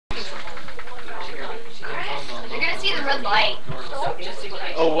red light.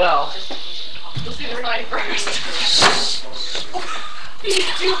 Oh well. You'll see the sign first.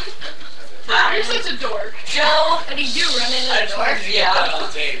 You're such a dork. Joe, what do you do? Run into the door? Yeah.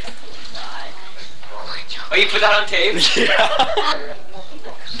 On tape. Oh, you put that on tape? Yeah.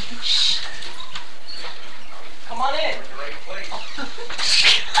 Come on in.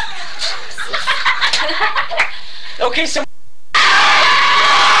 Okay, so.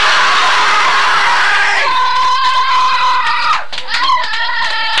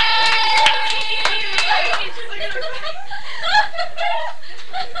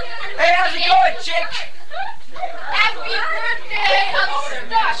 Hey, how's it going, chick? Happy birthday! I'm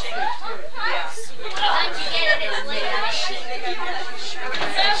stuck. Time to get it is late.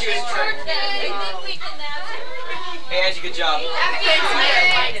 Happy birthday! Hey, Angie, good job. Happy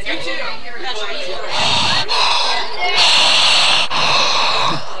birthday! You too.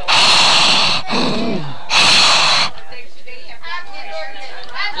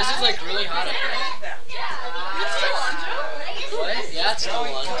 This is like really hot up here. What? Yeah, it's still on.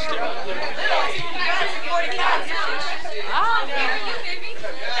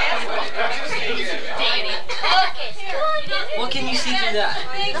 What can you see through that?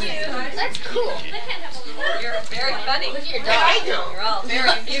 That's cool. You're very funny. Look at your dog. You're all very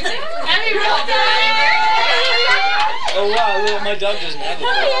amusing. Happy birthday! Oh wow, look, my dog doesn't have a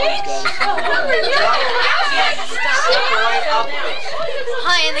dog.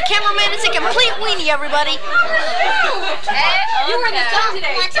 Hi, and the cameraman is a complete weenie, everybody. You were in the sun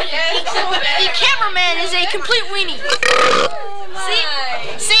today. The cameraman is a complete weenie. See?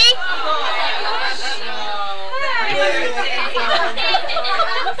 See?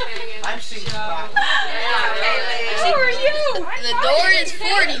 I'm seeing spot. Who are you? The door is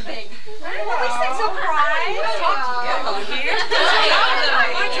 40.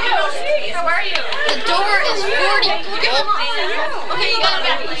 How are you? The door is 40. Okay, you got it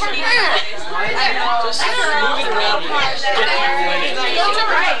back. Just move it around here. Get you winning.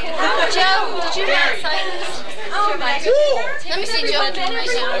 Joe, did you not sign this? Oh my God. Let me see Joe do it right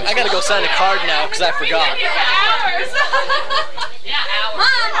now. I gotta go sign a card now because I forgot. Hours. Yeah,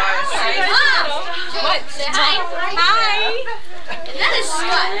 hours. Mom! What? Say hi. Hi. And that is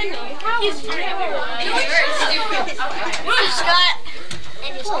Scott. He's very stupid. Scott.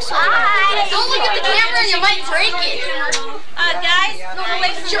 And he's also don't look at the camera and you might break it. Guys. No,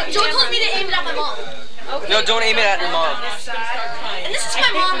 wait. Joe told me to aim it at my mom. No, don't aim it at your mom. And this is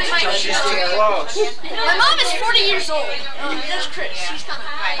my mom and my She's too close. My mom is 40 years old. That's Chris. She's kind of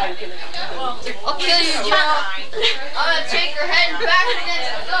high. I'll kill you, Joe. I'm gonna take her head back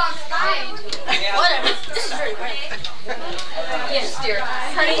against the dog's spine. Whatever. This is very great. Yes, dear.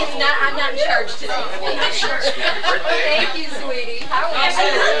 Honey, I'm not in charge today. Sure. Thank you, sweetie. How are you?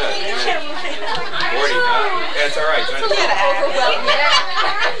 40, huh? Yeah, it's all right.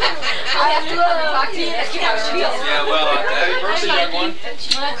 I have to come and talk to you. Ask you how she feels. Yeah, well, happy birthday, young one.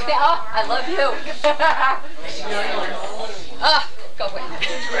 Oh, I love you. Go away. I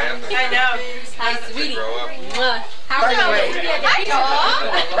know. Hi, sweetie. Grow up. How are you? Hi, Tom.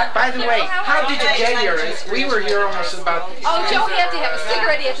 By the way, how did you get here? We were here almost about... Oh, Joe, you have to have a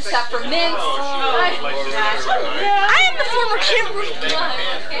cigarette. You have to stop for mints. I am the former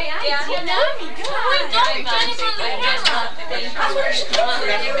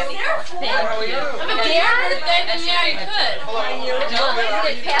Yeah, you could. Is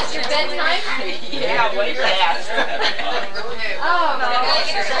it past your bedtime? Yeah, way past. Oh, my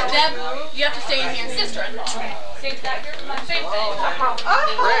Deb, you have to stay in here. Sister-in-law. Same thing.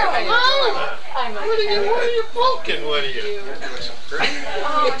 What are you poking? What are you?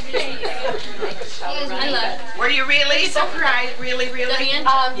 I love Were you really surprised? Really? Debbie.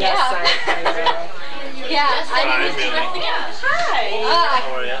 Yeah. Yeah, Hi, Millie. Hi.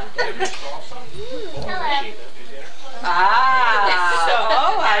 How are you?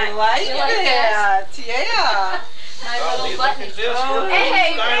 Hello. I like that. Yeah. My little button. Oh,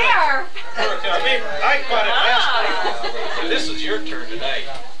 Hey, Bear. I caught it last night. This is your turn tonight.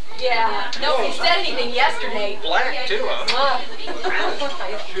 Yeah. Nobody said anything yesterday. Black, too, huh?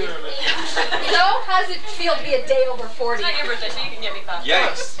 So, how does it feel to be a day over 40? It's not your birthday, so you can get me coffee.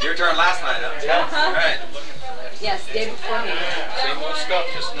 Yikes. Your turn last night, huh? Uh-huh. All right. Yes, day before me. Same old stuff,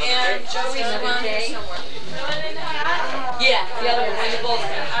 just another day. Joey's another day. Yeah, the other one, the both.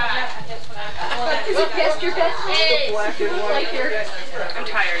 Is it past your bedtime? Hey. Like you're... I'm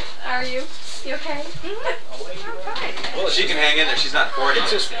tired. Are you? You okay? Well, she can hang in there. She's not 40. It's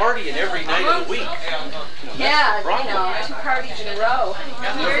just partying every night of the week. Yeah, you know, 2 parties in a row.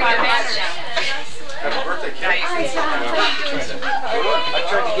 Happy birthday, Kate. I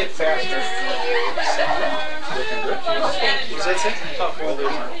tried to get faster. What's that say? Older is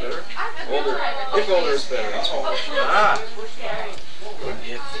better. Older. If older is better. Ah.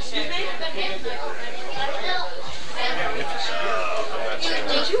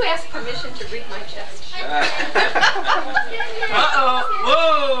 Did you ask permission to read my chest?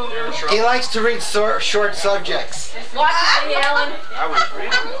 Whoa! He likes to read short subjects. Watch it, Alan. I was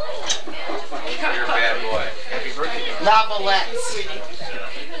reading. You're a bad boy. Happy birthday. Novelettes.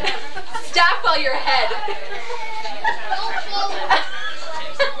 Stop while you're ahead.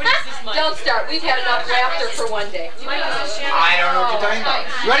 Don't start. We've had enough laughter for one day. I don't know what you're talking about.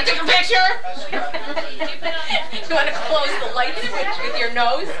 You want to take a picture? You want to close the light switch with your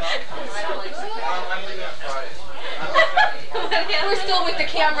nose? We're still with the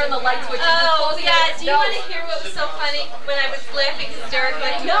camera and the light switch. Oh, yeah. Do you want to hear what was so funny when I was laughing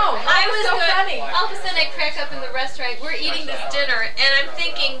hysterically? No, I was so good. funny. All of a sudden I crack up in the restaurant. We're eating this dinner, and I'm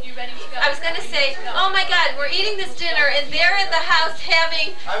thinking, I was going to say, oh my God, we're eating this dinner, and they're at the house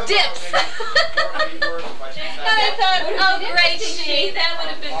having dips. And I thought, oh great, she, that would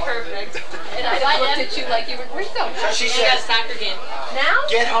have been perfect. And I looked at you like you were, where's the She We got a says, soccer game. now?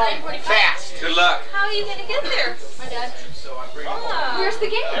 get home fast. Good luck. How are you going to get there? My dad. Oh. Where's the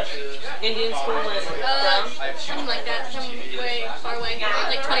game? Indian school is Something like that. Some way far away.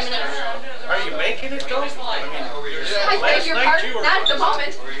 Like 20 minutes. Are you making it though? I Last beg your night pardon? you were- Not at the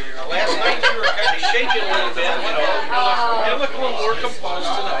moment. Last night you were kind of shaking a little bit, you know. You look a little more composed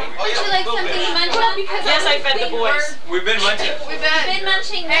tonight. Would you like something to mention? Because Yes, I fed the boys. We've been munching. We've Been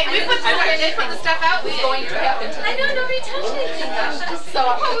munching. Hey, we put the stuff out. it's going to happen I tonight. know, nobody touched anything though. So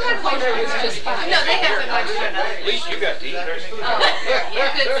the composer was just fine. No, they haven't munched enough. At least you got to eat. There's food. Yeah,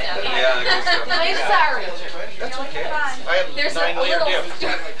 good stuff. Yeah, the good stuff. I'm sorry. That's okay. I had There's a 9-layer little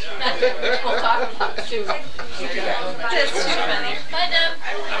dip. which we'll talk about soon. That's too funny. Bye, Deb.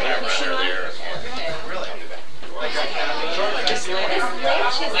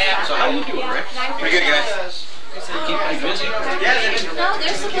 So how you doing, Rick? Pretty good, guys. Keep me busy? No,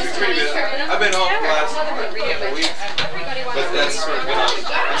 they're supposed to be serving. I've been home for the last couple of weeks, but that's sort of been on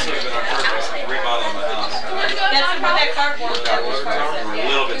purpose, remodeling my house. That's where that cardboard We're a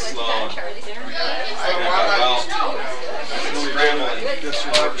little bit slow. Well, scrambling.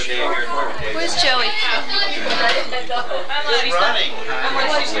 Work the day here, work the day. Where's Joey? Running.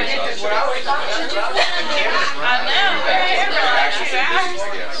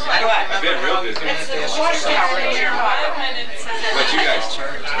 I've been real busy. But you guys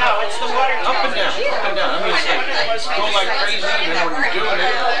charge. No, it's the water. Up and down, up and down. I mean, it's like, go like crazy, and then when you're doing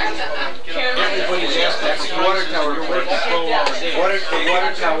it, everybody's asking for the water tower. You're working 12 hours a day. The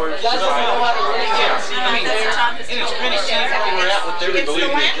water tower. Yeah, I mean, and it's kind of sad where we're at with everybody.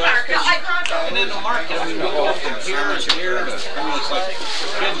 Believe me, and then the market, I mean, we go from here to here to, I mean, it's like,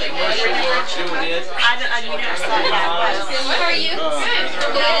 getting commercial work, doing it. I never saw that. How are you?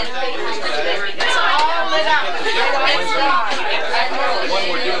 It's all lit up. One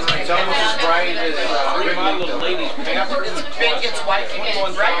we're doing right now, almost as bright as remodeling ladies' bathroom. It's white.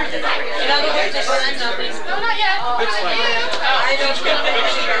 It's brighter than that. In other words, it's nothing. No, not yet. It's like, she's got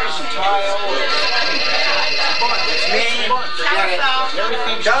fixtures and tile. It's me.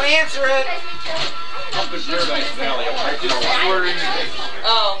 Everything's Don't answer it. up in Paradise Valley. I just ordered.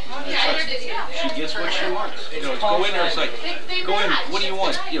 Oh. She gets what she wants. You know, go in there, it's like, go in, what do you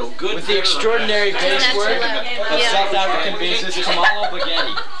want? You know, good. With the extraordinary bass work of South African bassist Kamala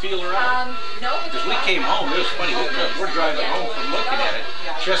Baghetti. Feel her out. Because we came home, it was funny, we're driving home from looking at it.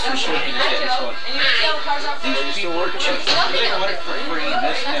 Chester's shaking his head, he's going, these people are cheap. They want it for free, and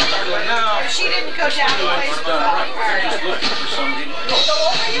this and that. I'm going, no. She didn't go down the It's done right. They're just looking for somebody to go.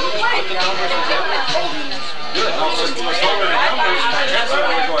 Put the numbers together. Good. All of a sudden, we told her the numbers. That's why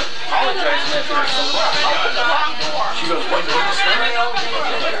we're going, apologizing that they're so much. She goes, when did you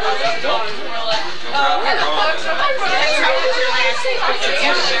start? It's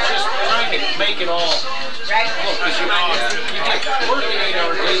just trying to make it all. Look, because you get working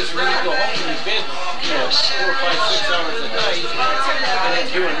 8-hour days, and then you go home and you bid, 4, 5, 6 hours a night, and then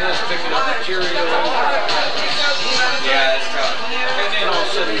doing this, picking up material. Yeah, that's tough. And then all of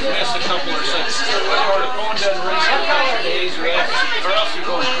a sudden you miss a couple or six. Or the phone doesn't ring for a couple of days, or else you're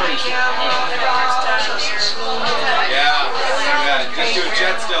going crazy. Yeah. Just do a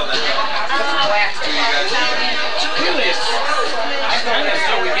jet still then. Really, it's kind of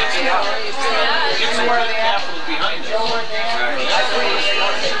until we get some more of the capital behind us.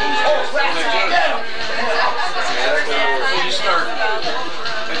 When you start,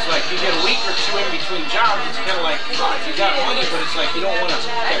 it's like you get a week or two in between jobs, it's kind of like, you got money, but it's like you don't want to,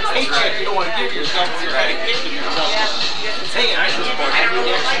 that paycheck you don't want to give yourself, you're kind of kicking yourself. Hey, I just bought X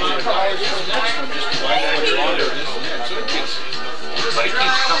amount of dollars for the next one, just to buy what you want.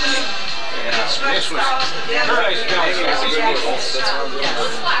 this was Paradise Valley. These people,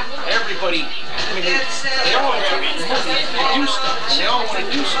 everybody, I mean, they all have movies, they do stuff, and they all want to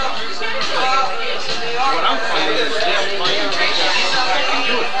do stuff. What I'm finding is them finding people that can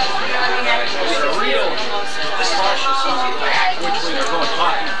do it. It's a real cautious which way they're going,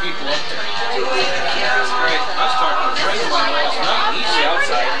 talking to people up there. That's great. I was talking to a friend of mine last night, he's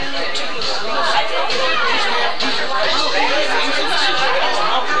outside.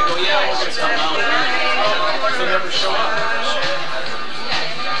 They never show up.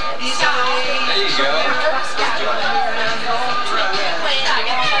 There you go.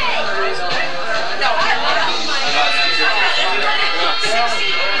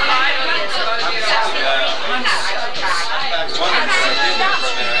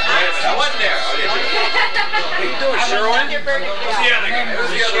 I wasn't there. What are you doing, Sherwin?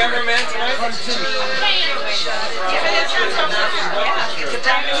 Who's the cameraman tonight?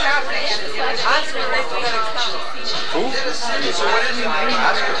 Who? So what is it?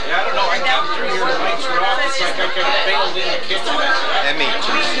 Oscar? Yeah, I don't know. I came through here to make sure it's like I got bailed in the kitchen. Emmy.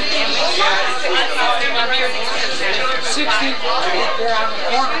 60. They're on the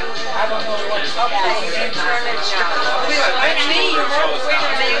corner. I don't know what's up.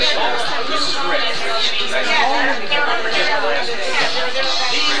 This is Rick.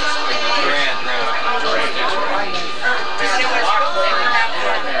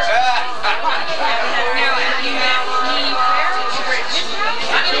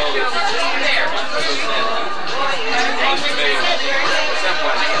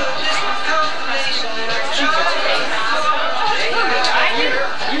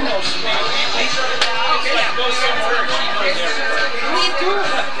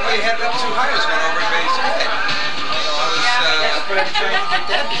 Well, you had it up too high. I was going over at base.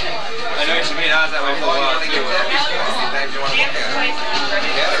 I know what you mean. I was that way for a while too. Anytime you want to look at it.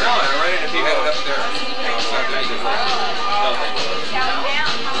 Yeah, I don't know. I'm ready to be headed up there.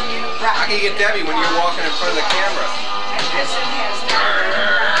 How can you get Debbie when you're walking in front of the camera?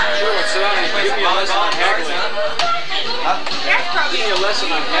 Sure, sit down and give me a lesson on haggling. Huh? Give me a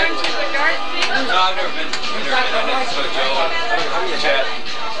lesson on haggling. No, I've never been. So Joe, Chad.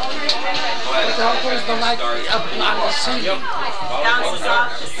 What the hell goes the light up on the ceiling? Bounces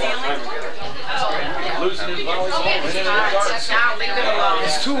off the ceiling. Losing in volleyball, winning in darts.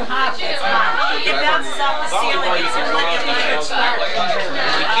 It's too hot. It bounces off the ceiling. It's a really good start.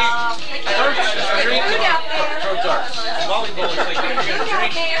 Throw darts. Volleyball is like you're gonna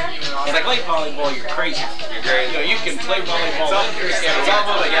drink. If you play volleyball, you're crazy. You're crazy. You know, you can play volleyball. It's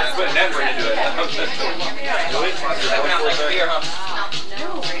almost like you have to put an effort into it.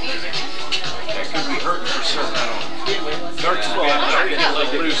 That could be hurting for certain. Darts is bad. I get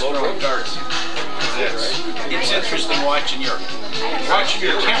like loose throwing darts. It's interesting watching your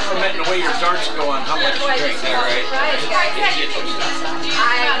temperament and the way your darts go on how much you drink. Is that right? It's interesting.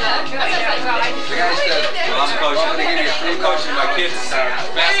 The guy said, I'm coaching my kids'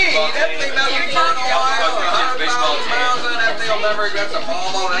 basketball team. I'm coaching my kids' baseball team. That thing will never get the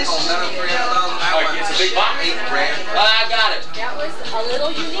ball on. That's another $300,000. It's a big box. $8 grand. I got it. That was a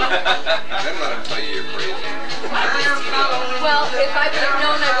little unique. Then let him tell you you're crazy. Well, if I would have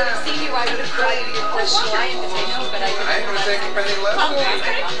known I would have seen you, I would have brought you your first Hawaiian invitation, but I ain't going to take a penny less than you.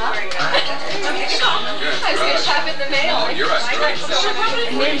 I was going to shop in the mail. Oh, you're right.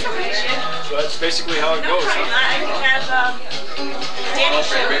 So that's basically how it goes, huh? I have Danny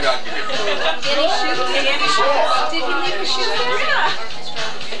shoes. Maybe I'll give you Danny shoes? Danny shoes. Did he leave his shoes there? Yeah.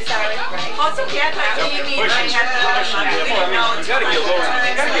 Sorry. Oh, it's okay. I thought you mean I had to go to my no, You gotta get low.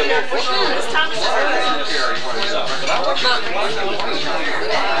 You gotta get low push. Thomas is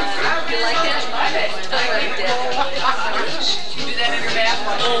You like it? I liked it. You do that in your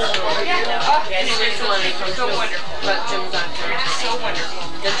bathroom? Yeah. And it is so wonderful. But Jim's on so wonderful.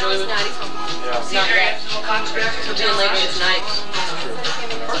 Good Julie was not home. Yeah. Not yet. He'll be in later tonight.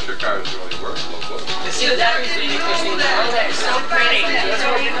 Of course your car is really worth low. See the batteries that you can see there? Oh, that's so pretty.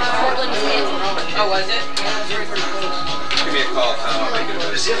 Portland was canceled. Oh, was it? Give me a call, Tom. I'll make it a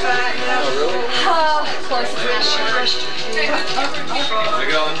visit. Oh, really? Oh, close to that shit. Look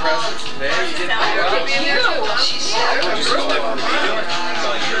at all the presents. There, you did well. Cute.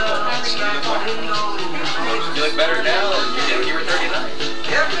 You look better now than you did when you were 39.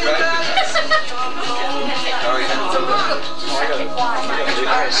 Yeah, right. Oh, yeah.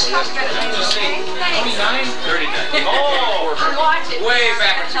 Just say 29? 39. Oh! I'm watching. Way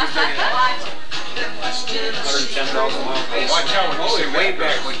back when she was 39. 110,000 miles. Watch out when you say way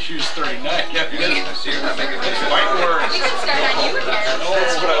back when she was 39. So you're not making this White words. We can start on you again.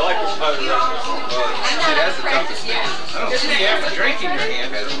 That's what I like about it. Well, see, that's the toughest thing. I don't see you have a drink in your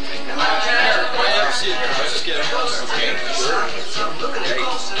hand.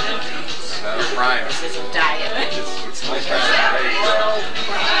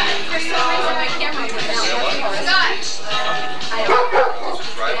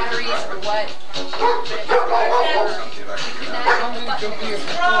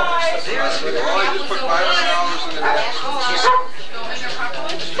 Surprise! Well, I just put $500 into that.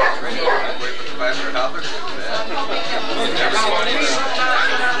 Wait for the $500 into that. Never seen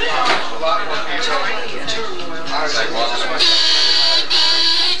a lot more people. Like walking away.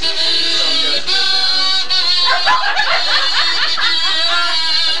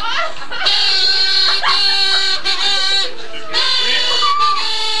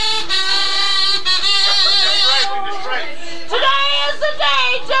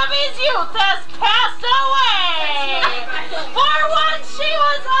 Debbie's youth has passed away. For once she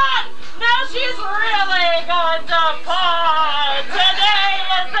was hot, now she's really going to part. Today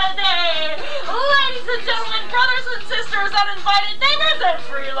is the day. Ladies and gentlemen, brothers and sisters, uninvited neighbors and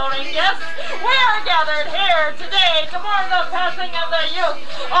freeloading guests, we are gathered here today to mourn the passing of the youth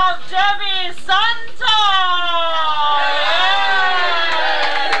of Debbie Sunton.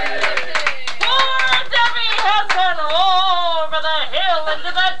 Poor Debbie has gone over the hill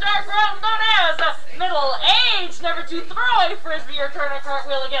into the dark road known as middle age, never to throw a frisbee or turn a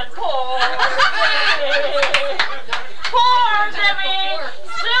cartwheel again. Poor Debbie. Poor Debbie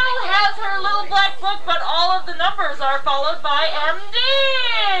still has her little black book, but all of the numbers are followed by MD.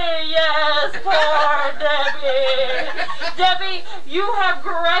 Yes, poor Debbie. Debbie, you have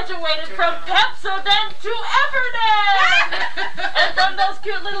graduated from Pepsodent to Everdent. And from those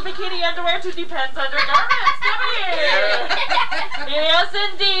cute little bikini underwear to Depends undergarments, Debbie. Yes,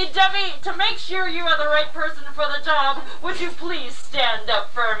 indeed, Debbie. To make sure you are the right person for the job, would you please stand up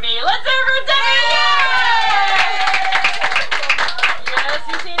for me? Let's hear for Debbie! Yes,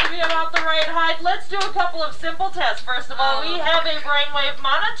 you seem to be about the right height. Let's do a couple of simple tests. First of all, we have a brainwave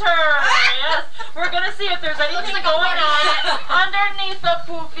monitor. Yes, we're going to see if there's anything going on underneath the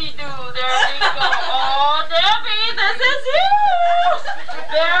poofy-doo. There we go. Oh, Debbie, this is huge.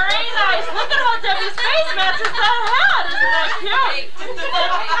 Very nice. Look at how Debbie's face matches that hat. Isn't that cute?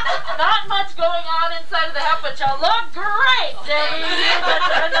 Not much going on inside of the hat, but you look great, Debbie.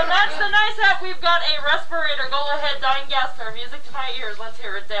 And to match the nice hat, we've got a respirator. Go ahead, Dying Gasper. Music to my ears. Let's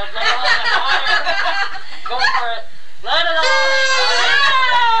hear it, Deb. Let it all out. Go for it. Let it all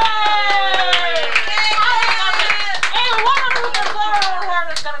A woman who can blow her own horn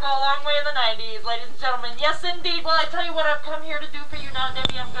is going to go a long way in the 90s, ladies and gentlemen. Yes, indeed. Well, I tell you what I've come here to do for you now,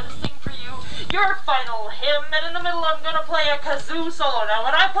 Debbie. I'm going to sing for you your final hymn, and in the middle I'm going to play a kazoo solo. Now,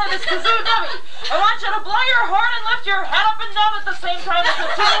 when I play this kazoo, Debbie, I want you to blow your horn and lift your head up and down at the same time as the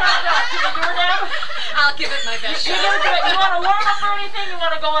two round down. Can you do it, Deb? I'll give it my best shot. You want to warm up or anything? You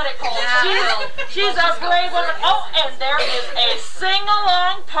want to go at it cold? She's a brave woman. Oh, and there is a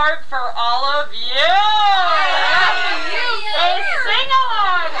sing-along part for all of you. A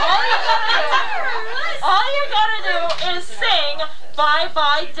sing-along. All you gotta do is sing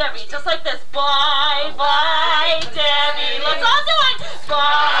Bye-bye Debbie. Just like this. Bye-bye Debbie. Let's all do it.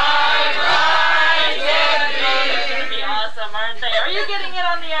 Bye-bye Debbie. It's gonna be awesome, aren't they? Are you getting it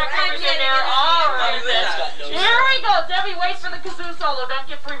on the act over here there? All right then. Here we go. Debbie, wait for the kazoo solo. Don't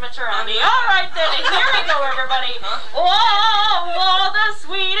get premature on me. All right then. Here we go, everybody. Oh, the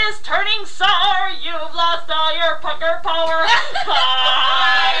sweet is turning sour. You've lost all your pucker power.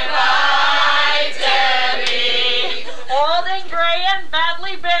 Bye-bye Debbie. Old and gray and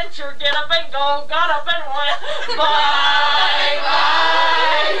badly bent, your get up and go, got up and went. Bye-bye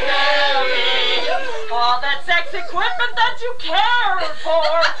Debbie. All that sex equipment that you cared for,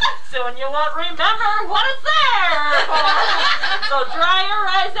 soon you won't remember what it's there for. So dry your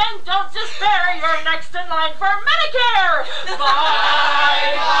eyes and don't despair, you're next in line for Medicare.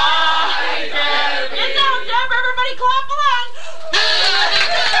 Bye-bye Debbie. Get down, Deb, everybody clap along.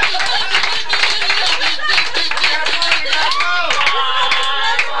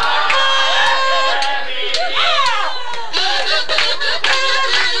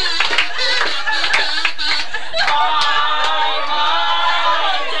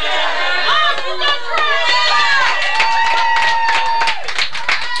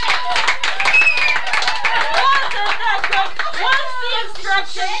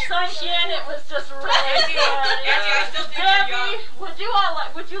 Sunk in, it was just really good. Debbie, would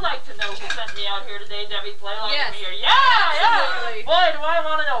you like to know who sent me out here today? Debbie, play along with me here. Yeah. Boy, do I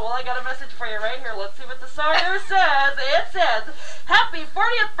want to know. Well, I got a message for you right here. Let's see what the song here says. It says, happy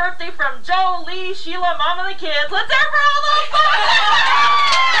 40th birthday from Joe, Lee, Sheila, Mom, and the kids. Let's hear for all those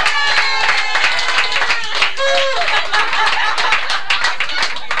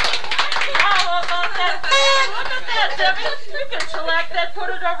How about that? Look at that, Debbie. You can shellac that, put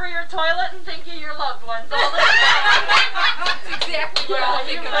it over your toilet, and think of your loved ones all the time. That's exactly what I'll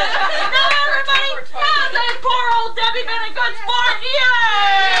think of. Now, everybody, how's that poor old Debbie been a good sport?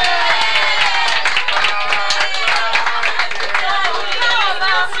 Yay!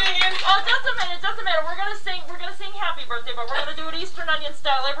 but we're gonna do it Eastern Onion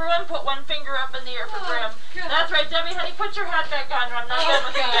style. Everyone put one finger up in the air for Graham. That's right, Debbie, honey, put your hat back on. I'm not done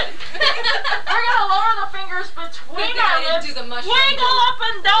with it yet. We're gonna lower the fingers between our lips, wiggle up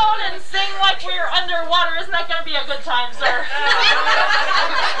and down, and sing like we're underwater. Isn't that gonna be a good time, sir?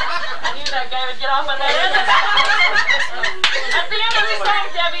 I knew that guy would get off on that end. At the end of the song,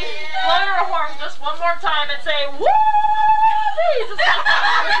 Debbie, blow your horn just one more time and say, woo! Just like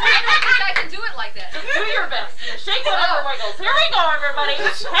that. I can do it like that. Just do your best. Shake whatever wiggles. Here we go, everybody.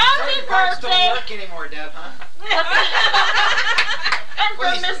 Happy birthday. Don't work anymore, Deb, huh? And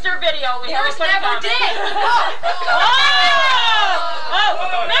from Mr. Video, we Yours never did.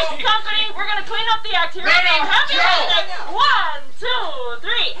 Oh, next company, we're going to clean up the act. Here we go. Happy birthday. 1, 2,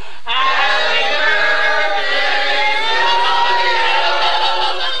 3. Happy birthday.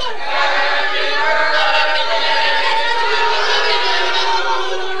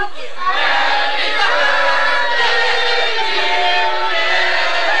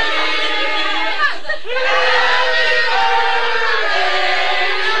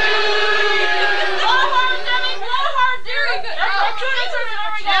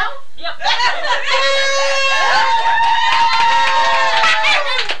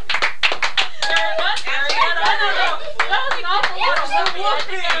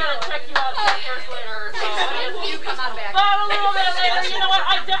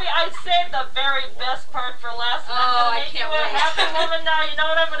 I saved the very best part for last. I can't wait. A happy woman now. You know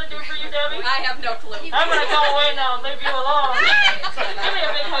what I'm going to do for you, Debbie? I have no clue. I'm going to go away now and leave you alone. Give me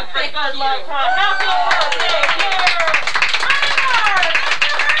a big hug for good luck, huh? Happy birthday, dear!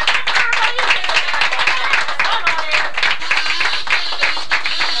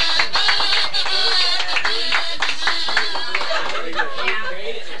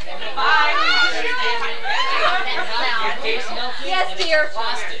 Yes, dear.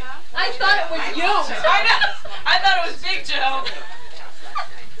 I thought it was you. I know. I thought it was Big Joe.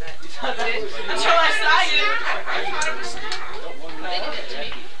 Until I saw you.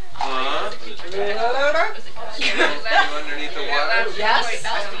 Underneath the water? Yes.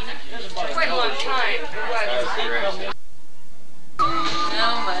 Quite a long time.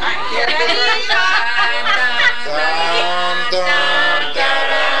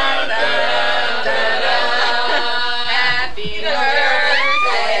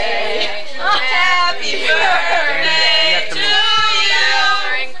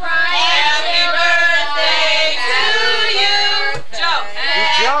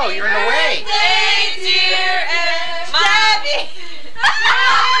 Joe, you're in the way.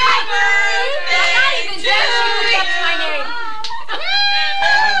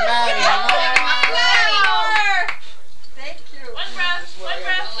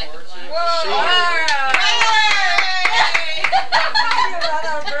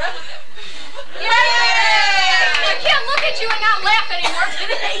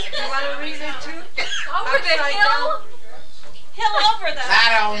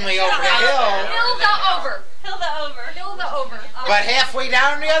 Not only over the hill. Hilda over. But halfway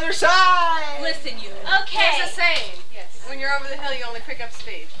down the other side. Listen, you. Okay. There's a saying. Yes. When you're over the hill, you only pick up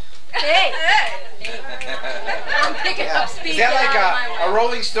speed. Hey. I'm picking up speed. Is that like a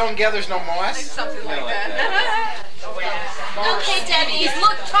Rolling Stone gathers no moss? Something like that. Okay, Debbie. He's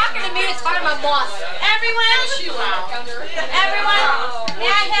talking to me as part of my boss. Everyone, may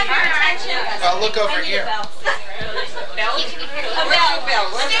I have your attention? Look over here. A bell.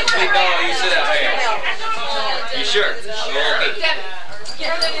 Hey, Bella, you sit down. You sure? Okay.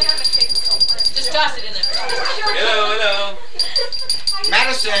 Just toss it in there. Hello.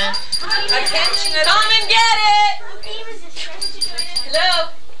 Madison. Attention. Come and get it. Hello.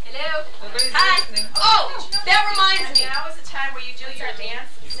 Hi. Oh, that reminds me. Now is the time where you do your dance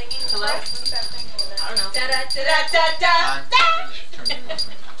and singing. Hello? I don't know. Da-da-da-da-da-da.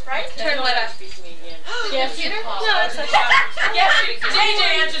 Right? Turn the light off. Yes. No, it's okay. Yes, JJ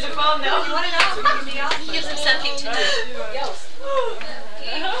answered the phone though. You want to know? Gives him something to do.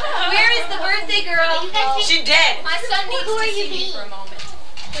 Where is the birthday girl? She dead. My son needs to see me for a moment.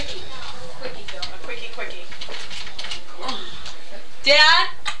 Quickie. Dad?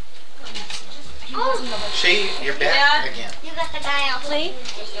 See, you're back again. You got the dial, please.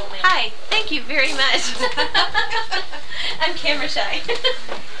 Hi. Thank you very much. I'm camera shy.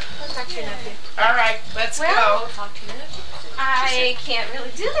 All right, let's go. I can't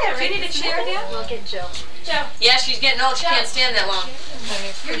really do that right now. chair, Dad? We'll get Joe. Yeah, she's getting old. She can't stand that long.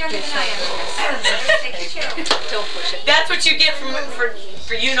 You're younger than I am. Take your chair. Don't push it. That's what you get for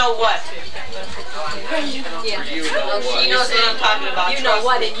you know what. You know what? She knows what I'm talking about. You know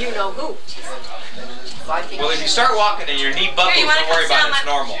what and you know who. Well, if you start walking and your knee buckles, Here, you wanna don't worry come about it. sit It's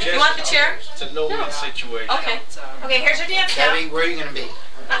normal. You want the chair? It's a no-win situation. Okay. Okay, here's your dance now. Debbie, where are you gonna be?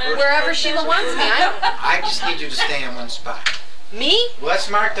 Wherever Sheila wants me. I just need you to stay in one spot. Me? Let's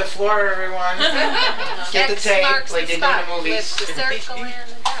mark the floor, everyone. Get the X tape marks like they do in spot the movies. with the circle and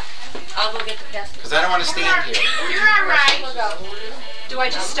the dot. I'll go get the desk. Because I don't want to stand here. You're all right. Do I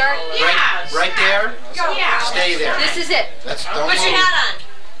just start? Right there. Yeah. Stay there. This is it. Don't Put your move. hat on.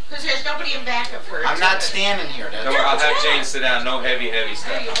 Because there's nobody in back of her. I'm not standing here. That's Don't worry, I'll have Jane sit down. No heavy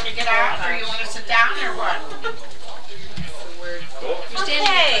stuff. You want to get out or you want to sit down or what? You're standing in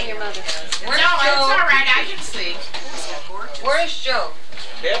front of your mother. No, it's all right. I can see. Where's Joe?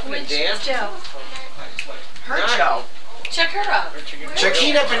 Definitely, Dan. Joe. Her Joe. Check her out.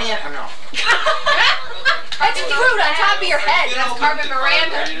 Chiquita Banana. No. That's fruit on top of your head. That's Carmen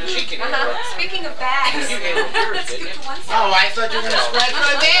Miranda. Speaking of bags. Oh, I thought you were going to scratch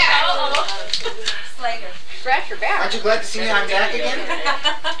my back. Slater. Scratch your back. Aren't you glad to see me on back again?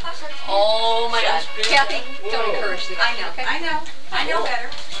 Oh my gosh. Kathy, don't encourage the I know. okay? I know better.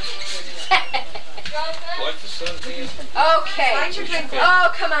 What the sun is. Okay.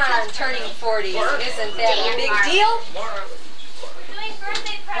 Oh, come on. Turning 40. Isn't that a big deal?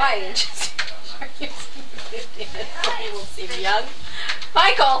 Why? Just you will seem young.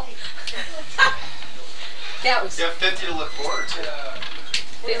 Michael! That was 50 to look forward to.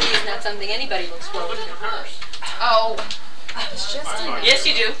 50 is not something anybody looks forward to. Oh. Yes,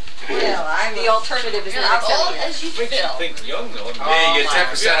 you do. Well, the alternative is not Old acceptable. as you Makes you feel. think young, though. Yeah, you get 10%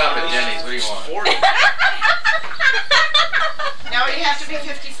 off at Denny's. What do you want? 40. No, you have to be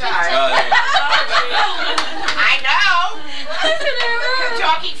 55. Yeah. I know. I'm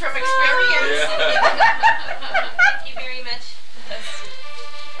talking from experience. Thank you very much.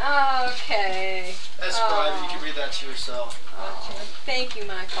 Okay. That's private. You can read that to yourself. Thank you,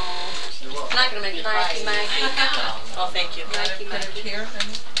 Michael. You're welcome. I'm not going to make you cry. Mikey, Mikey. Oh, thank you. Mikey, Mikey.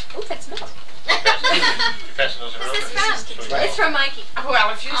 Ooh, that smells. Passing those around. It's from Mikey. Well,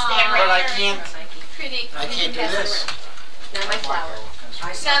 if you stand But I right there. can't. Pretty. I can't do this. Not my flower.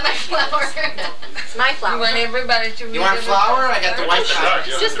 Not my flower. It's my flower. everybody to You want flour? I got the white card.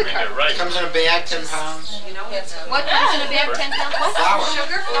 It's just the card. Right. Comes in a bag, 10 pounds. What comes in a bag? 10 pounds? What? Flour.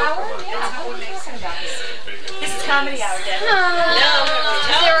 Sugar, flour? This is comedy hour, Dad. No.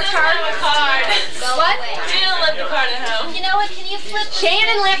 Is there a card? What? Jill left the card at home. You know what? Can you flip?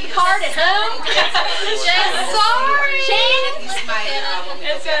 Shannon left the card at home? Sorry. Shannon?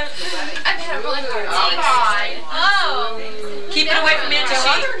 It's a... I've had a really hard time. Oh. Keep it away from Aunt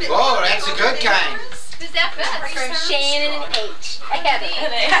Josie. Oh, that's a good kind. Who's that best? From Shannon and H. Heather.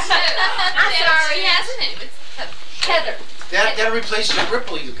 I'm sorry. She has a name. It's Heather. That replaces the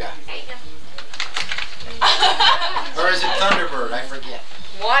ripple you got. Or is it Thunderbird? I forget.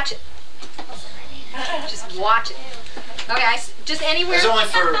 Watch it. Just watch it. Okay, just anywhere. It's only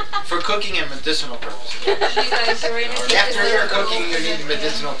for cooking and medicinal purposes. After you're cooking, you need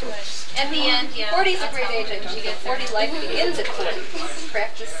medicinal purposes. at the end, yeah. 40 is a great age. I think you get 40. Life begins at 40.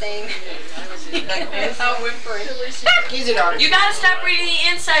 Practice saying without whimpering. Easy, daughter. You gotta stop reading the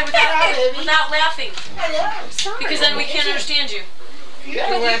inside without laughing. Because then we can't understand you.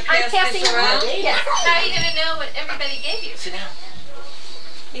 I'm passing around. Yes. How are you going to know what everybody gave you? Sit down.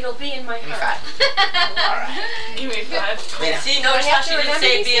 It'll be in my Give me heart. 5. Give me 5. Wait now. See, notice how she didn't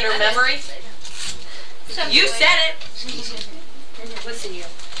say be in her memory? You said it. Listen, you.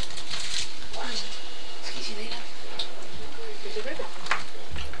 Easy, lay down. There's a ribbon.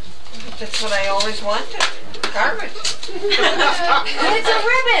 That's what I always wanted. Garbage. It's a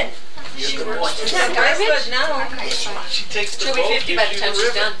ribbon. You're a good boy. It's not garbage. now. She takes the She'll be 50 by the time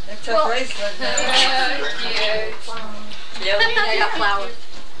she's done. It's a bracelet now. Yep. I got flour.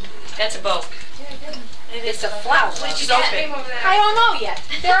 That's a bow. It's a flower. She's open. I don't know yet.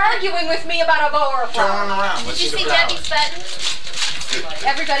 They're arguing with me about a bow or a Turn flower. one around. Did Let's you see see the flower. Debbie's button?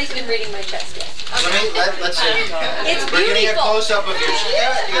 Everybody's been reading my chest, yes. Let's see. It's We're getting a beautiful. close-up of your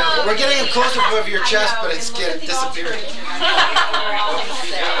chest. We're getting a close-up of your chest, but it's disappearing.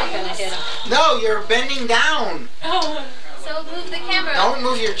 I'm gonna hit him. No, you're bending down. So move the camera. Don't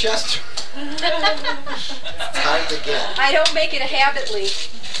move your chest. Time to get. I don't make it a habit, Lee.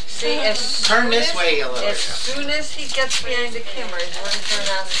 See, as Turn this way a little. As soon as he gets behind the camera, he's going to turn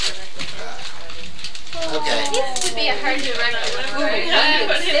on the Okay. This would be a hard director.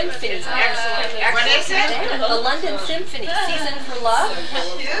 London Symphony. Excellent. What is it? The London Symphony. Season for Love.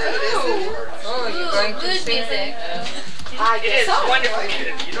 Oh, you're going to Good see music. I guess so. Wonderful.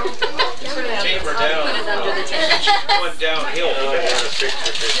 You don't taper down. Put it under the table. Going downhill. You gotta fix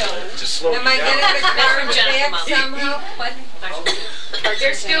it. To slow Am you I down. getting the That's from garbage Jennifer back Mom. somehow? What?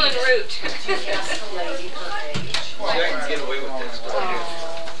 They're still en route. I can get away with this.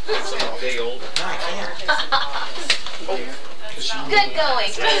 It's a day old. No, I can't. Good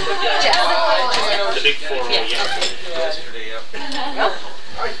going. The big 4 Yesterday, yep.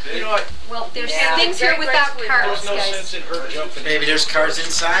 You know what? Well, there's things here without cards, There's no guys. sense in her jumping. Maybe there's cards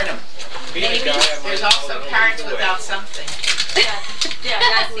inside them. Maybe. There's also cards without something.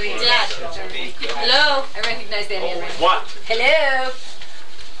 Hello. I recognize that handwriting. What? Hello.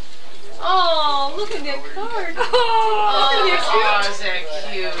 Oh, look at that card. Oh, is that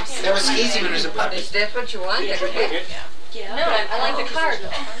cute? That was easy when it was a puppy. Is that what you want? No, I like the card.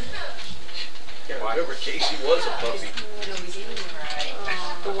 Whatever Casey was a puppy.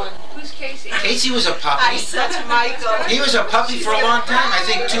 Who's Casey? Casey was a puppy. That's Michael. He was a puppy for a long time. I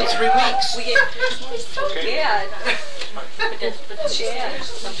think 2-3 weeks. Yeah. Yeah.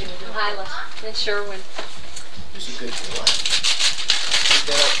 Something with Lila and Sherwin. He was a good boy. Get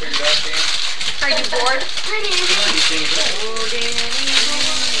that all figured out, Dan? Are you bored?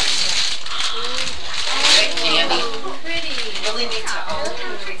 Candy. Really need to own.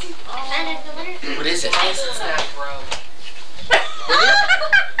 What is it? It's not broke.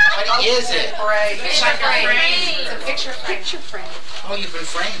 What is it? It's like a frame. It's a picture frame. Picture frame. Oh, you've been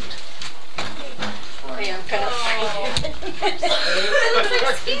framed. Okay, I'm gonna frame it. It looks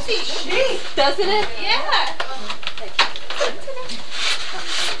like Skeezy. Doesn't it? Yeah.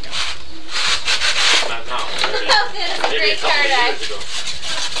 Not now. That's a great card,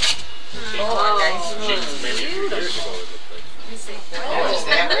 Maybe a few years ago, it looked like. Oh, is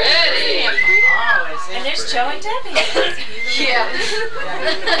that Ready. And there's Joe and Debbie. Yeah.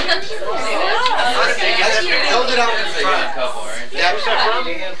 Hold it out in front.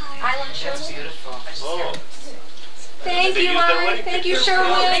 That's beautiful. Oh. Thank you, Mom. Thank you, Sherwin.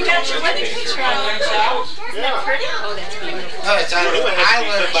 They got your wedding picture on there, Joe. Isn't that pretty? Oh, that's beautiful. No, it's on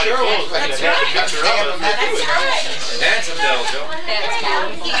Island Sherwood. That's right. That's a bell, Joe. That's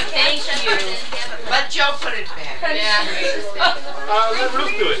beautiful. Thank you. Let Joe put it back. Yeah. Let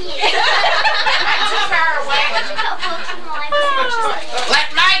Ruth do it. I'm too far away. Let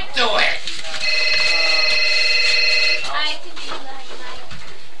Mike do it.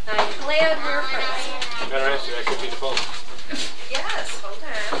 I'm glad we're friends. Better answer, that could be the phone. Yes, hold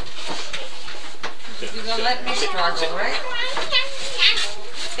on. You're gonna let me struggle, right?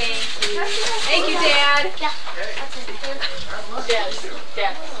 Thank you. Thank you, Dad.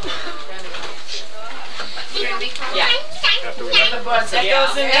 Dad. The buzz that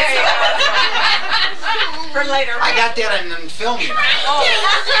goes in there. For later. I got that on film, you know.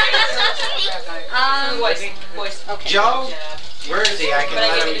 Okay. Joe, where is he? I can But I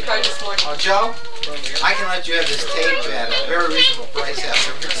let gave you him. the card this morning. Oh, Joe, I can let you have this tape at a very reasonable price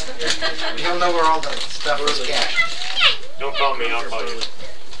afterwards. You'll know where all the stuff is cached. Don't call me, I'll call you.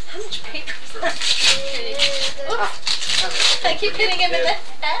 How much paper is that? I keep hitting him in the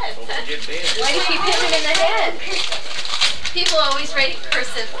head. Don't forget Dan. Why do you keep hitting him in the head? People always write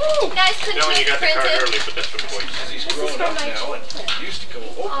cursive. Guys, couldn't No, you you make got the card printed? early, but that's for the boys. He's This is grown for up my now and children. used to go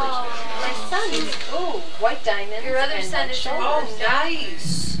over his Oh, My son. Oh, white diamonds. Your other and son red is shoulders. Oh,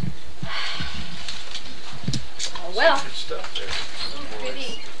 nice. Oh, well. good stuff there.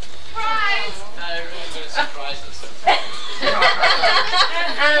 pretty. I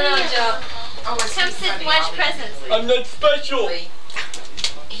don't know, Joe. Oh, was Come he sit and funny? watch presents. I'm not special.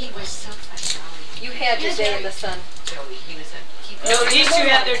 He was so funny. You had your day in the sun. Joey, he was a... No, these two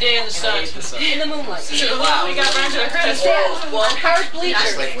had their day in the sun. In the moonlight. Wow. We got around to He Chris. said, on hard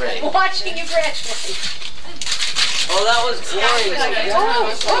bleachers, like Ray. watching you graduate. Oh, that was glorious.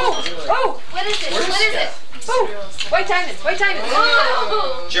 Oh, What is it? What is it? oh, white diamonds, white diamonds.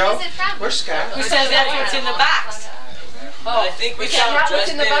 Oh, Joe, what's it from? where's Scott? Who says that's what's in the box? I think we saw him Not what's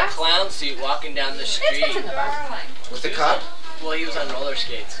dressed in in the a box? clown suit walking down the That's street. what's in the box. With the cup? Well, he was on roller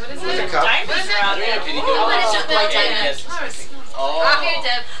skates. With the cup? Diamonds around there. Did he go What is to it, the Bill? Vegas? Oh, here,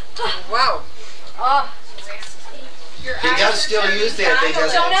 Deb. Wow. Oh, He does still use that. They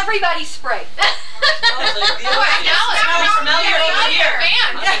does don't everybody spray. Oh, I know it. We smell you over here.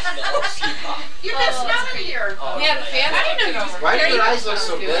 You've been smelling here. Yeah, the fan. I didn't know you were... Why do your eyes look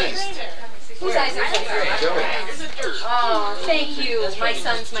so glazed? Whose eyes are so good? Joey. Oh, thank you. My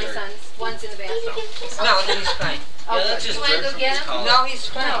son's. One's in the bathroom. No, he's fine. Yeah, that's just You wanna dirt go from get his him? collar. No, he's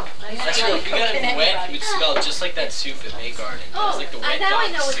fine. That's what, if you got it wet, it would smell just like that soup at May Garden. It was Oh, like the wet now I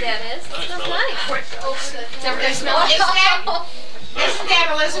dog know what soup. that is. It smells nice. Does everybody smell it? Isn't that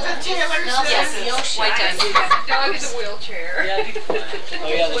Elizabeth Taylor's? Yes. White diamonds. Dog is a wheelchair. Yeah,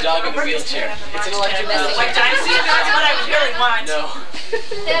 oh yeah, the dog in the wheelchair. It's an electric White wheelchair. diamonds. See, that's what I really want. No.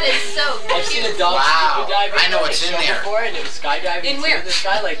 That is so I've seen a dog Wow. scuba diving. I know what's in there. Before, and it was skydiving. In where? The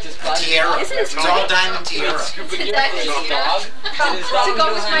sky like just flies. Tiara. Isn't it It's all diamond tiara. Scuba gear for his dog. And his dog To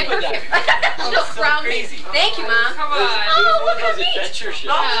go with knows my scuba perfume. diving. Look around me. Crazy. Thank you, Mom. Come on. Oh, look at Those me. adventure shows.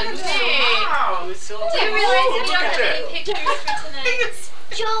 Wow. It's so Do you realize we don't have any pictures for tonight?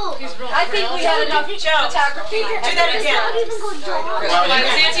 Joe. I think we had enough photography. Do that again. Well,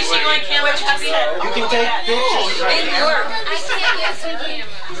 Nancy, she going camera happy? you can take pictures right In now. work. I can't use the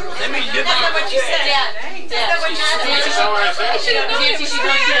camera. Let me get That's not what you said. Dad. That's what you said. Nancy, she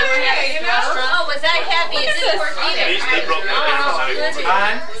going camera happy at the restaurant. Oh, was I happy? Is this for At least they broke my pencil.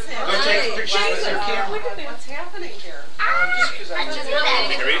 On, go take pictures with your camera. What's happening here?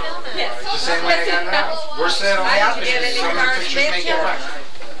 The same way I got now. We're set on the opposite. So many pictures make it right.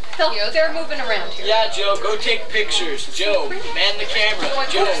 They're moving around here. Yeah, Joe, go take pictures. Joe, man the camera.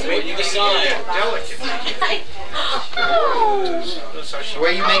 Joe, wait for the sign. The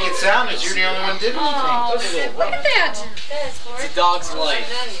way you make it sound is you're the only one did anything. Look at that. It's a dog's life.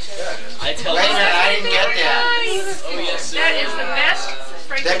 I tell Wait a you. minute, I didn't get that. Oh, yes, sir. That is the best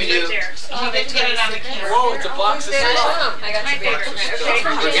Debbie do. You didn't get it on the camera. Whoa, it's a box of stuff. I got My your favorite. picture.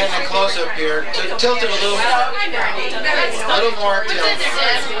 We're getting a close up here. Tilt it a little more. A little more tilt.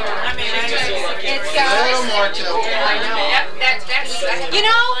 I mean, It's A little more tilt. I know. You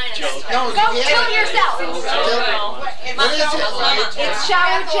know, No, go yeah. tilt yourself. What is it? It's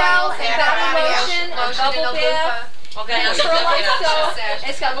shower gel, body lotion, a bubble bath, okay. and curl like so.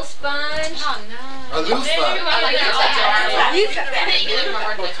 It's got a little sponge. A loofah. I like it.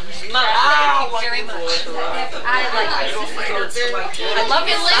 Very much. I like it. I love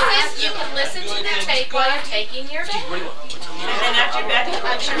You your can size. you can listen to the tape while you're taking your bath. And then after bed,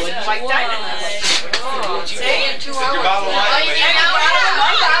 I'm sure some white diamond. Say in 2 hours. bottle of wine,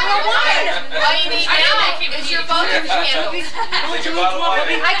 All you need now is your phone and candles.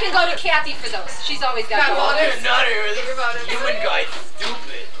 I can go to Kathy for those. She's always got those. Not here. Human guy.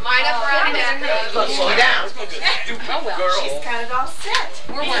 Stupid. Mine up around the neck. Slow down. Stupid Oh, well. girl. She's got it all set.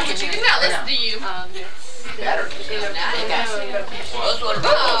 We're working. She did not listen to you. Better. That's what I'm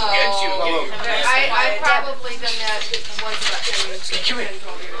against you. I probably done that once about 10 years ago.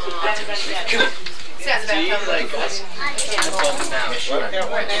 Sat in the See, bathtub. like us.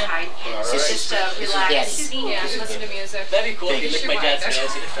 Just relax. Yeah, listen to music. That'd be cool if you licked my dad's nose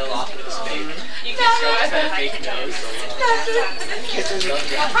and it fell off and it was fake. You can show us that fake nose.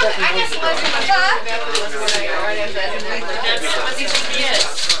 I guess the last time I was in the bathroom was when I got right after that.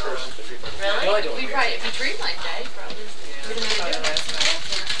 No, I don't. We probably, if you dream like that, you probably.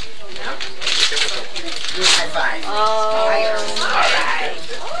 High five. Alright.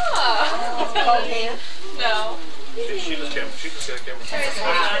 No. She just got a camera.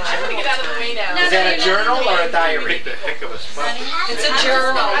 I'm gonna get out of the way now. Is that a journal or a diary? Make the heck of a spot. It's a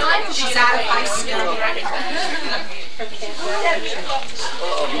journal. She's out of high school.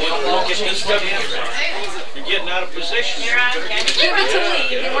 You're getting out of position. Give it to me.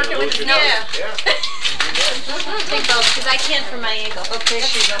 You're working with his nose. Take both, because I can't from my ankle. Okay,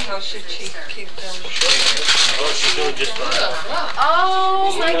 how should she keep them? Oh, she's doing just fine.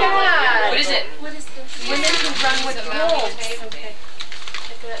 Oh my God. What is it? Women who run with wolves. Okay.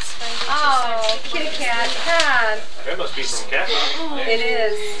 Oh, kitty cat. God. That must be from Catherine. It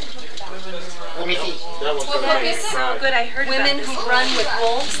is. Let me see. That one's So good. I heard women who run with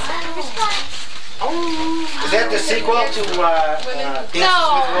wolves. Is that the sequel to Dances with Wolves?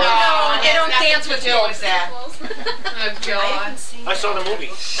 No, they don't dance with wolves. Oh, God. I saw the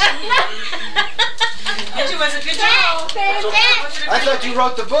movie. It was a good job. I thought you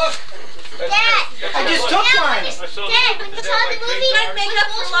wrote the book. I just took mine. Dad, when you saw the movie, Make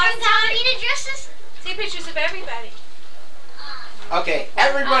up for last time. Rita dresses? See pictures of everybody. Okay,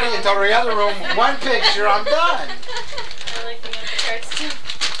 everybody into the other room. One picture, I'm done. I like the other cards too.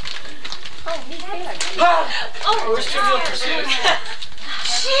 Oh, where's Trivial Pursuit?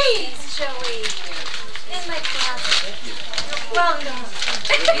 Jeez, Joey. In my closet. Well, no.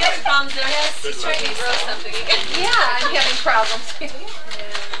 You having problems there? Yes, he's trying to grow something again. Yeah, I'm having problems.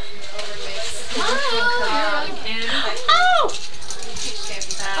 Oh!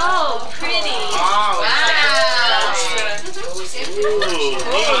 Oh, pretty. Oh,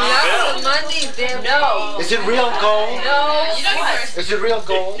 No, Monday, there. No. is it real gold? No. You don't get Is it real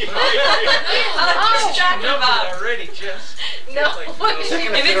gold? Already, Jess. No. If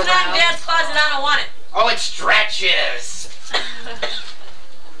it's not in Dad's closet, I don't want it. Oh, it stretches.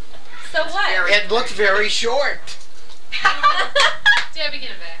 So what? It looks very short. Debbie,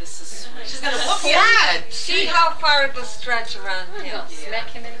 get it back. She's gonna whoop you. What? See how far it will stretch around him. Smack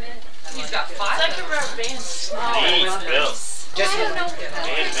him in a minute. He's got 5. It's like a rubber band. Neat, Bill. Just I don't know.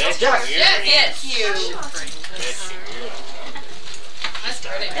 Yes. Cute. That's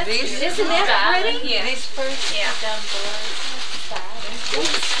pretty. Isn't that pretty? Yeah. These first Yeah. down below.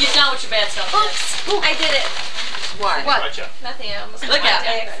 Get down with your bad self. Oops. I did it. What? Watch out. Nothing. I almost Look out.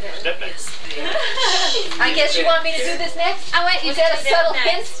 Step back. I guess you want me to do this next? I want you Was to that a do subtle next.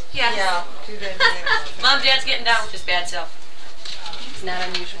 hint? Yes. Yeah, do that next. Mom, Dad's getting down with his bad self. It's not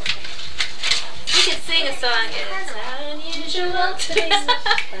unusual. You can sing a song. It's unusual to be.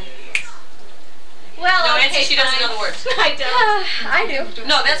 Well, No, okay, Nancy, she doesn't fine. know the words. I don't. I do.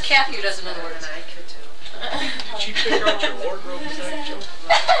 No, that's Kathy who doesn't know the words. Did you pick out your wardrobe tonight, Joe?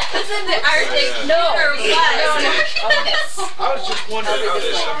 It's in the Arctic. No. Or No, was. I was just wondering how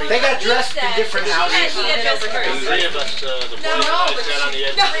this, I mean, They got dressed in different houses. She had dressed the first. three of us, the boys and I sat on the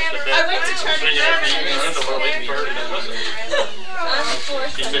edge of the bed. I went to turn it around and Swinging our underwear waiting for her, and it wasn't. On the floor.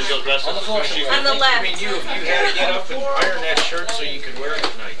 She said she'll dress us as soon as she On the left. I mean, you had to get up and iron that shirt so you could wear it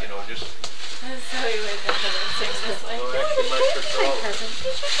tonight, you know, just. So you would have to sing this way. Well, actually, my shirts are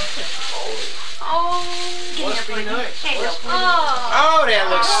all. Oh. Must be nice. Oh. Oh, that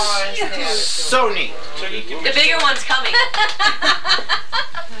looks so neat. So you can. The bigger one's coming.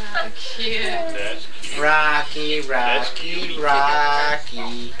 Cute. That's cute. Rocky, Rocky,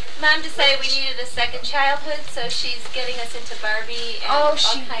 Rocky. Mom decided we needed a second childhood, so she's getting us into Barbie and all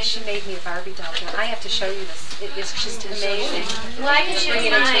kinds She of. made me a Barbie doll. I have to show you this. It is just amazing. Well, I can show Bring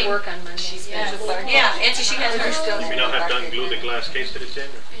you it into mine. work on Monday. Yeah, Auntie, she has hers still. We don't have to unglue the glass case to the tin.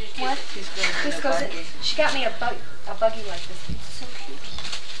 What? This goes in. She got me a buggy like this. It's so cute.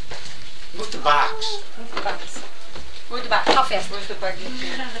 Move the box. Move the box. Where's the box? How fast? Where's the buggy?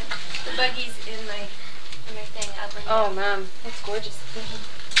 The buggy's in my thing. I'll bring it Oh, up. Mom, it's gorgeous.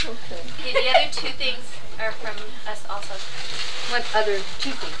 Okay, the other two things are from us also. What other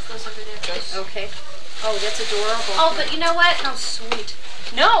two things? Those over there. Okay. Oh, that's adorable. Oh, but you know what? How sweet.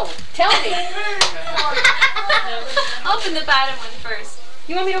 No, tell me. Open the bottom one first.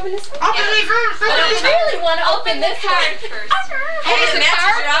 You want me to open this one? Open it first. I really want to open the this card one. first. Hey, it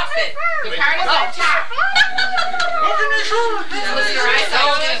matches your outfit. The card is on top. Open it first. What's your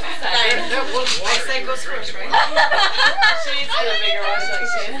eyesight? Eyesight goes first, right? She needs a bigger one so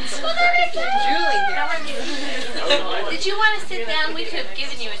she Julie here. Did you want to sit down? We could have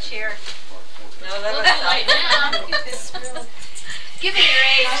given you a chair. No, that Well, was right now. Given your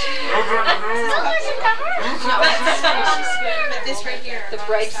age. This right here. The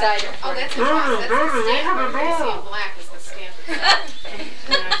bright side. Oh, that's the boss. That's the stamp. You see in black is the stamp.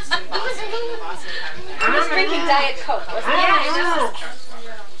 I was drinking Diet Coke, wasn't it? Yeah, I know.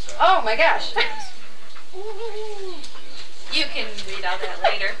 Oh my gosh. You can read all that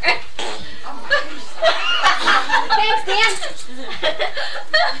later. Thanks, Dan.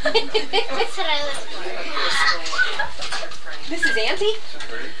 Mrs. Auntie?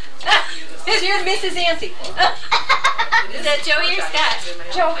 Here's Mrs. Auntie. Is that Joey or Scott?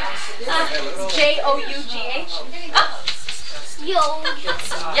 Joe. Jough. Yo.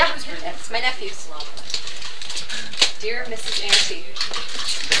 Yeah, that's my nephew's. Dear Mrs. Auntie.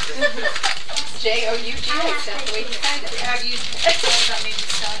 Jough. That's the way he signed it. Have you told that maybe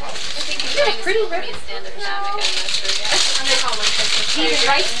so? I think he's Isn't it doing pretty some ribbon? stand-up comic. I'm not sure yet. I'm gonna call one. He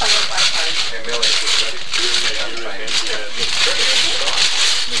writes for Hey, Millie, it's ready.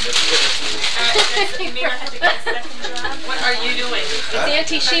 What are you doing? It's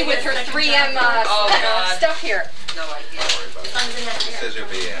Auntie She with her 3M God. stuff here. No idea. It says you'll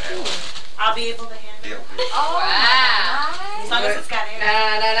be in. I'll be able to handle it. Oh, wow. As long as it's got air.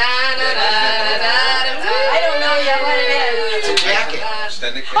 I don't know yet what it is. It's a jacket.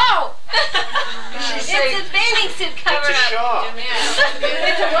 Extended case. Oh! It's a bathing suit cover It's a up. shawl.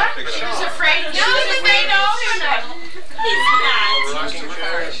 It's a what? Pick it up. She's afraid. No, she's afraid. No, He's not. Rocking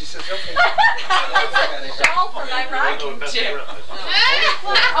chair. She says, okay. Shawl for my rocking chair. no.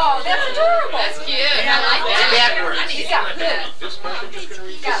 Oh, that's adorable. That's cute. I like It's that. backwards. He's got hood. This person just gonna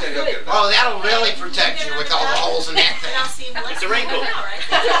read. He said he'll get it. Oh, that'll really protect you with all the holes in that And I'll thing. seem less. It's a wrinkle.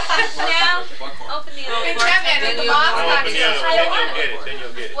 Now, open the other Good one. job, Evan. The boss Oh, got open you. the other one, then you'll get it, then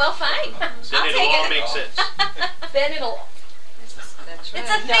you'll get it. Well, fine. Then I'll it'll take all it. make sense. Then it'll. It's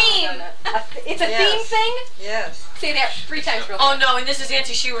a theme. It's a theme Yes. thing? Yes. Say that 3 times real Oh no, and this is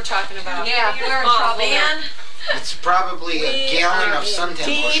Auntie She we're talking about. Yeah, we're in Oh trouble man. It's probably a gallon of suntan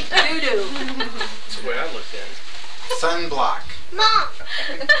Deep lotion. doo-doo. That's the way I looked at it. Sunblock. Mom.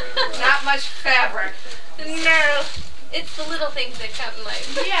 Not much fabric. No. It's the little things that count in life.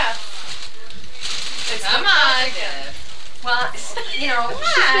 Yeah. Come on. Well, you know,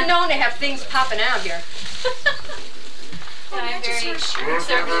 she's been known to have things popping out here. I'm very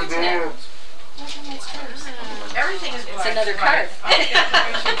conservative now. Everything is It's another card.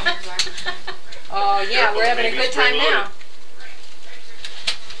 Oh yeah, we're having a good time now.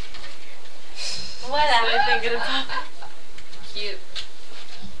 What am I thinking about? Cute.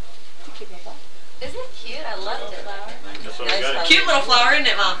 Isn't it cute? I loved it. That's what I got. Cute little flower, isn't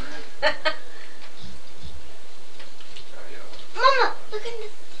it, Mom? Mama, look at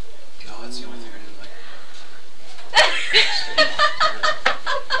this. No, that's the only thing I didn't like.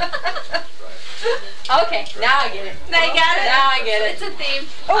 Okay, now I get it. Now you got it? Now I get it. It's a theme.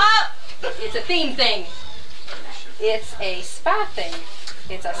 Oh! It's a theme thing. It's a spa thing.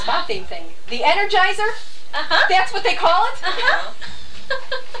 It's a spa theme thing. The Energizer? Uh-huh. That's what they call it? Uh-huh.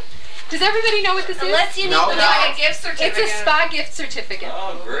 Does everybody know what this is? Unless you need No, to no. buy a gift certificate. It's a spa gift certificate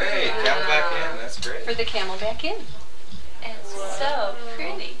Oh, great. Camelback in. That's great. for the Camelback Inn. It's so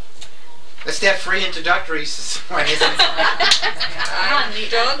pretty. That's that free introductory one, isn't it? I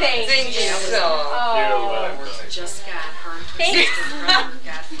don't Thank think you. so. Oh. Just got her. Thanks.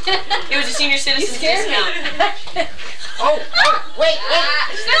 It was a senior citizen scared me. discount. Oh, wait.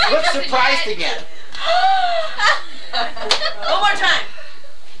 Look surprised again. One more time.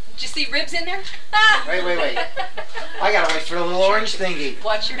 Did you see ribs in there? Wait. I gotta wait for the little orange thingy.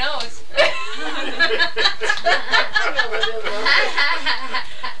 Watch your nose.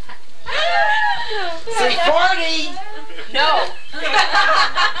 Say 40! No.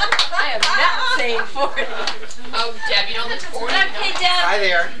 I am not saying 40. Oh, Deb, you don't look 40. Okay, Deb. Hi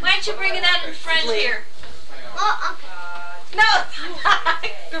there. Why don't you bring it out in front here? No.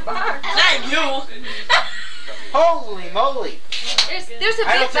 Not you. Holy moly. There's a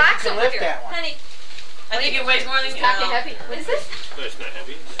I don't big think box you can over lift here. that one. Honey, I think it weighs more than you Pocket know. heavy. What is this? No, it's not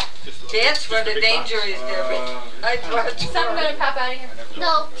heavy. Just a little- That's where just a the big box. danger is, Debbie. I thought Something gonna pop out of here?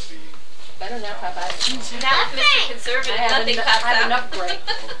 No. Better not pop out of here. now Mr. Conservative, nothing pops I have out. enough gray.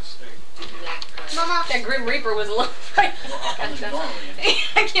 Mama. That Grim Reaper was a little frightened.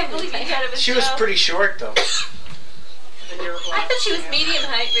 I can't believe you thought it was She was so. pretty short, though. I thought she was medium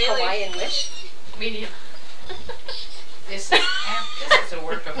height, really. Hawaiian wish. Medium. This is a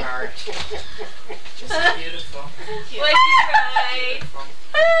work of art. Just beautiful. Like you're right.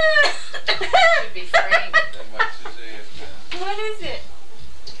 Should be framed. What is it?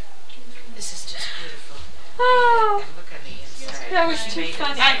 This is just beautiful. Oh, And look on the inside. that was too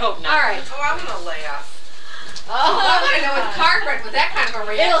funny. I hope not. All right. Oh, I'm gonna lay off. Oh, I know with cardboard with that kind of a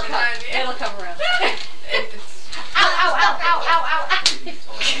reaction. It'll come. It'll come around. Ow.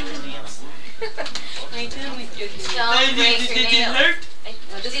 Don't break your nails.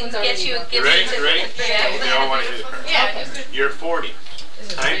 No, this Didn't one's get already you a done. gift Ready? certificate. Ready? You don't want to hear the card. Yeah. You're 40.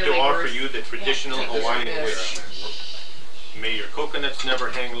 Time to offer you the traditional Hawaiian wish. May your coconuts never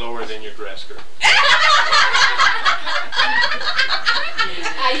hang lower than your dress skirt.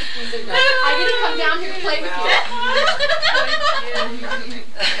 I didn't come down here to play with you.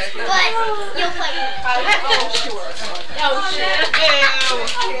 But you'll play it. Oh, sure.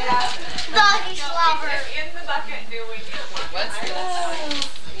 Doggy slobber. In the bucket doing what's this?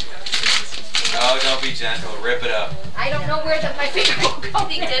 Oh, don't be gentle. Rip it up. I don't know where my finger will go. I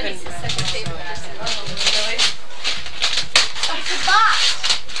think Debbie's the second favorite person. Really? It's a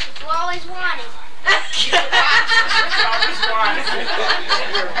box. You always wanted.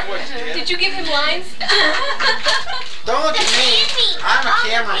 Did you give him lines? Don't look at me. I'm a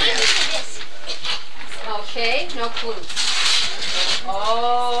cameraman. Okay, no clues.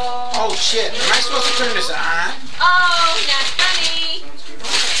 Oh. Oh, shit. Am I supposed to turn this on? Oh, not funny.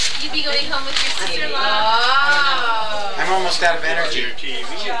 You'd be going home with your sister-in-law. Oh. I'm almost out of energy. Your TV.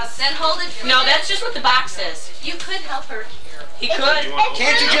 Then hold it for No, a that's just what the box says. You could help her. He could.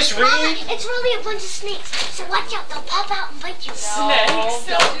 Can't you just Mama, read? it's really a bunch of snakes, so watch out. They'll pop out and bite you. Snakes.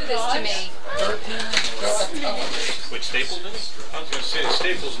 Don't do this to me. Which Staples is? I was going to say,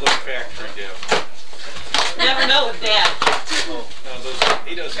 Staples look factory, Deb. Never know with Dad. Oh, no, those,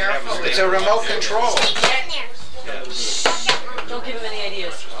 he doesn't have a Staples. It's a remote control. Don't give him any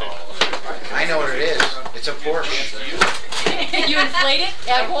ideas. I know what it is. It's a Porsche. You inflate it?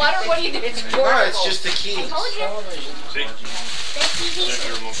 Add water? What do you do? It's No, it's just the keys. See? Set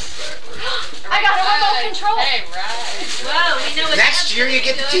your remote backwards. I got a remote control. Hey, right. Whoa, we know what Next year you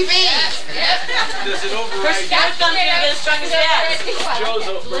get the TV. Does it override? First gonna be as strong as Dad. Joe's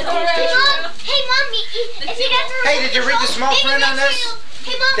Mom, hey, Mom, if you got the Hey, did you read the small print on this?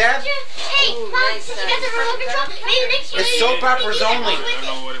 Hey, Mom, Dad? Hey, Mom, if you got the remote control, maybe next year. It's soap operas only. I don't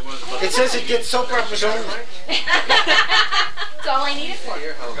know what it was, but It says it gets soap operas only. That's all I need it for.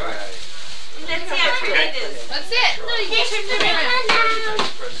 Let's see how pretty it is. That's it. No, you can't turn it around.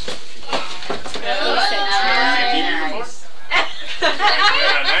 Nice.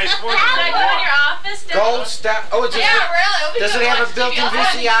 Nice one. Should I go in your office? Gold star. Oh, does does it have a built-in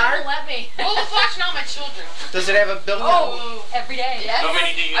VCR? Let me. Well, who's watching all my children? Does it have a built-in? Oh, every day. Yes. How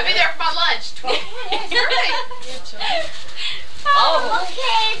many do you I'll be there for my lunch. 12. Oh.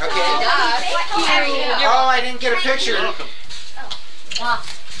 Okay. Okay. God. Oh, I didn't get a picture. Oh,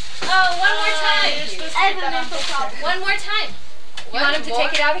 one more time. I have a mental problem. One more time. You want him to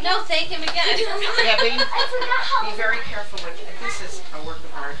take it out again? No, thank him again. Debbie, I forgot how. be very careful with it. This is a work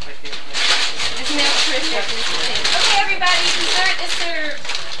of art right there. Isn't that terrific? Okay, everybody, dessert is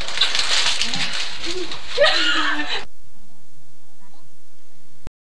served.